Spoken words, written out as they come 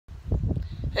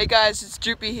Hey guys, it's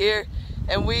Droopy here,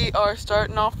 and we are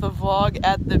starting off the vlog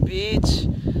at the beach,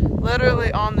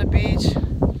 literally on the beach,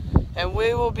 and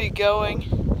we will be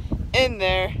going in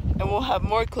there, and we'll have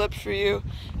more clips for you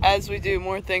as we do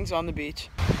more things on the beach.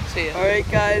 See ya. Alright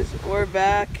guys, we're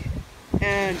back,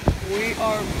 and we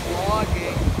are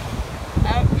vlogging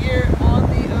out here on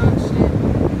the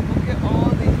ocean. Look at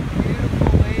all these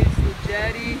beautiful waves, the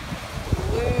jetty, the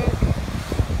Luke,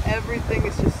 everything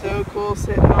is just so cool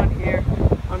sitting on here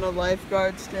on a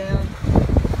lifeguard stand.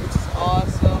 It's just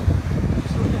awesome.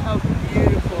 Just look at how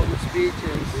beautiful this beach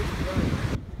is.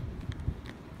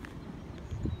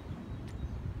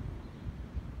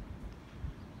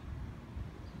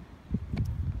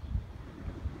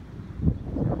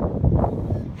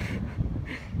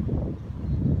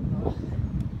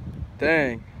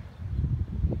 Dang.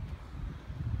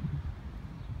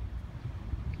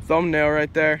 Thumbnail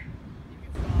right there.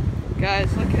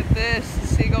 Guys, look at this. The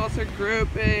seagulls are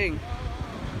grouping.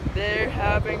 They're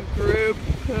having group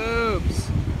poops.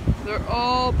 They're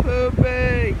all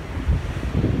pooping.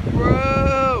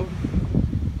 Bro,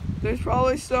 there's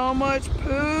probably so much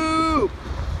poop,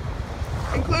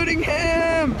 including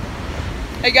him.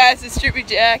 Hey guys, it's Droopy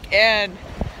Jack, and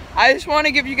I just want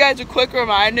to give you guys a quick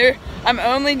reminder. I'm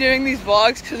only doing these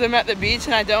vlogs because I'm at the beach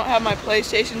and I don't have my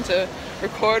PlayStation to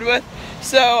record with.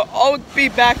 So I'll be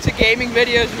back to gaming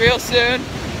videos real soon.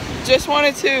 Just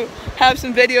wanted to have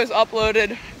some videos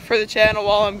uploaded for the channel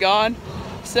while I'm gone.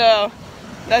 So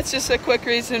that's just a quick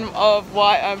reason of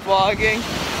why I'm vlogging.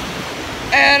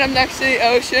 And I'm next to the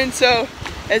ocean, so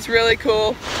it's really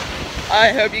cool.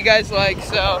 I hope you guys like,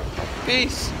 so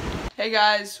peace. Hey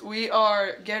guys, we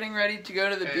are getting ready to go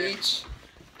to the beach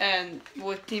and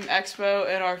with Team Expo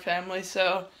and our family,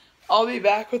 so I'll be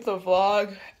back with the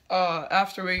vlog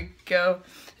after we go,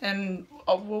 and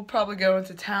we'll probably go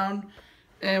into town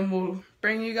and we'll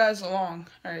bring you guys along.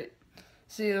 Alright,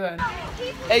 see you then.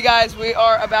 Hey guys, we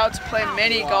are about to play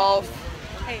mini golf,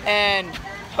 and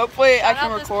hopefully I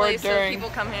can record during so people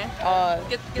come here.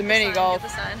 Get the mini sign, golf. get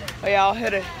the sign. Oh yeah, I'll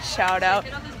hit a shout out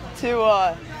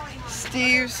to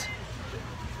Steve's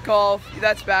Golf.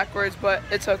 That's backwards, but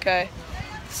it's okay.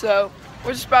 So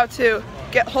we're just about to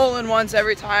get hole-in-ones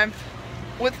every time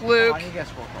with Luke,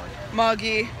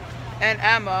 Muggy, and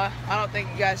Emma. I don't think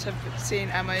you guys have seen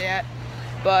Emma yet,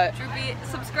 but Droopy,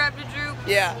 subscribe to Droop.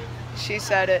 yeah, she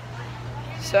said it.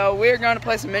 So we're going to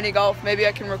play some mini golf. Maybe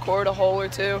I can record a hole or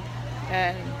two,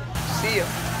 and see you.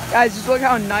 Guys, just look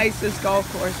how nice this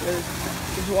golf course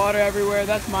is. There's water everywhere.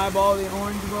 That's my ball, the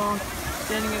orange ball,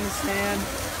 standing in the sand,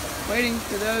 waiting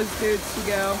for those dudes to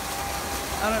go.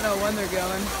 I don't know when they're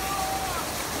going.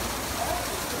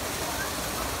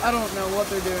 I don't know what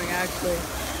they're doing actually,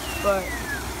 but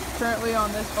currently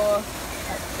on this hole,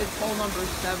 it's hole number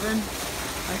 7,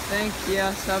 I think.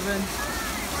 Yeah, 7.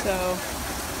 So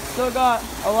still got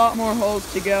a lot more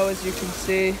holes to go, as you can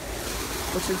see,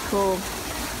 which is cool.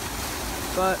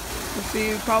 But we'll see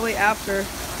you probably after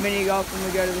mini golf when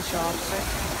we go to the shops.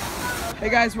 Hey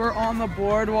guys, we're on the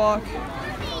boardwalk.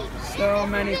 So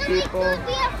many people.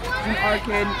 There's an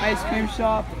arcade and ice cream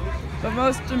shop. But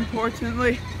most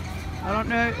importantly, I don't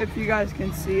know if you guys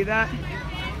can see that.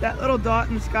 That little dot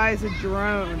in the sky is a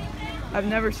drone. I've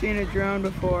never seen a drone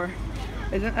before.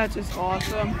 Isn't that just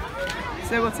awesome?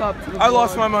 Say what's up to the vlog. I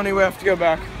lost my money, we have to go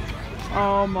back.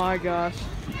 Oh my gosh.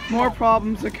 More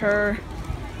problems occur.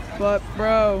 But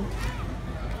bro,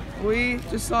 we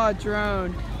just saw a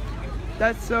drone.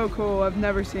 That's so cool. I've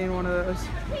never seen one of those.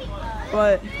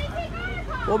 But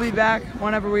we'll be back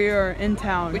whenever we are in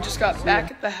town. We just got back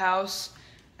at the house,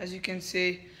 as you can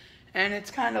see, and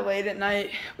it's kind of late at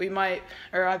night.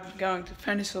 I'm going to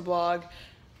finish the vlog,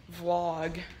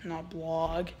 not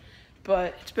blog,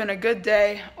 but it's been a good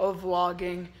day of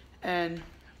vlogging, and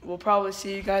we'll probably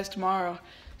see you guys tomorrow.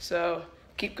 So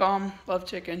keep calm, love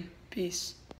chicken, peace.